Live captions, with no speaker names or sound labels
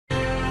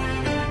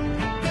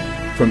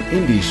From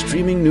Indy's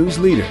streaming news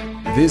leader,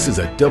 this is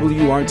a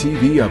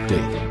WRTV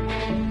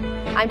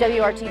update. I'm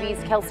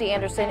WRTV's Kelsey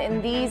Anderson,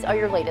 and these are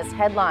your latest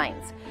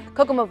headlines.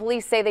 Kokomo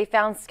police say they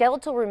found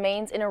skeletal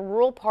remains in a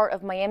rural part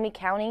of Miami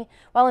County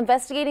while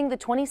investigating the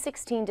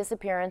 2016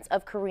 disappearance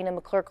of Karina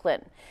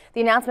McClurklin. The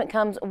announcement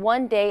comes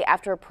one day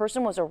after a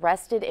person was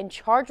arrested and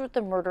charged with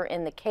the murder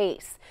in the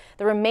case.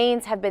 The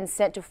remains have been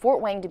sent to Fort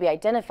Wayne to be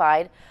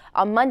identified.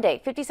 On Monday,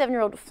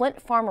 57-year-old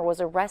Flint farmer was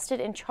arrested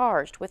and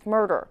charged with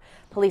murder.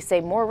 Police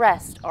say more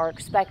arrests are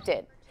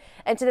expected.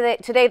 And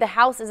today, the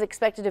House is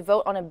expected to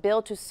vote on a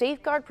bill to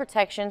safeguard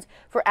protections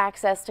for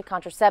access to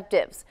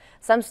contraceptives.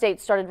 Some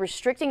states started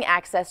restricting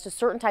access to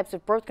certain types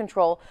of birth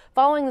control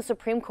following the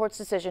Supreme Court's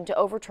decision to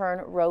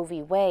overturn Roe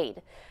v.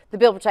 Wade. The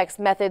bill protects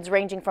methods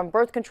ranging from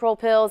birth control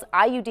pills,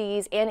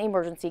 IUDs, and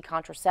emergency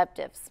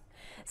contraceptives.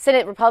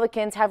 Senate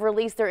Republicans have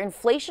released their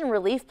inflation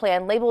relief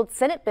plan labeled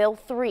Senate Bill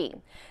 3.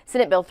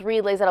 Senate Bill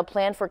 3 lays out a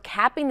plan for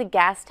capping the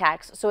gas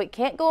tax so it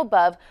can't go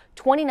above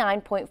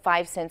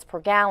 29.5 cents per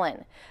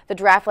gallon. The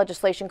draft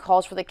legislation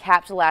calls for the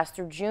cap to last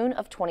through June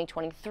of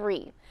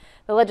 2023.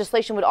 The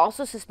legislation would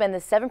also suspend the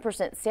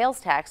 7% sales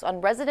tax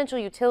on residential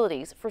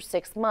utilities for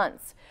 6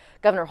 months.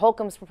 Governor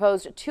Holcomb's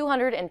proposed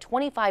 $225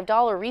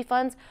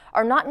 refunds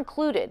are not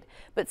included,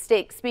 but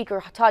State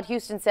Speaker Todd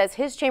Houston says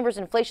his chamber's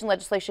inflation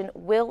legislation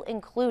will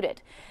include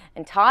it.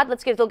 And Todd,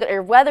 let's get a look at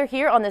your weather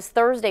here on this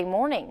Thursday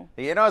morning.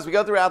 You know, as we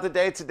go throughout the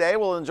day today,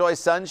 we'll enjoy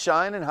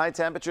sunshine and high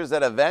temperatures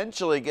that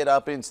eventually get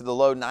up into the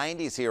low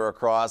 90s here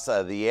across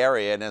the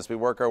area. And as we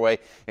work our way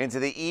into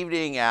the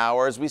evening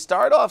hours, we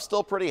start off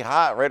still pretty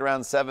hot right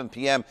around 7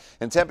 p.m.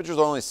 and temperatures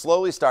only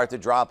slowly start to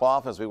drop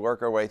off as we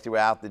work our way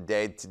throughout the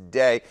day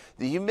today.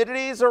 The humidity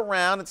is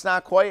around. It's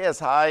not quite as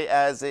high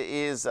as it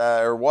is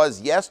or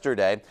was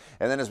yesterday.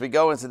 And then as we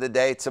go into the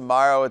day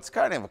tomorrow, it's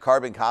kind of a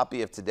carbon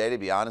copy of today, to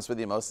be honest with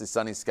you. Mostly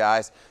sunny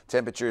skies,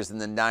 temperatures in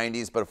the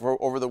 90s. But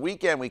over the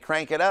weekend, we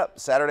crank it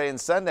up. Saturday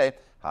and Sunday,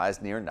 highs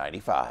near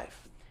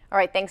 95. All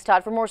right, thanks,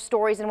 Todd. For more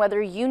stories and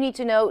weather you need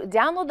to know,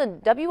 download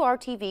the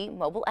WRTV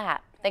mobile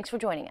app. Thanks for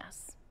joining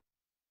us.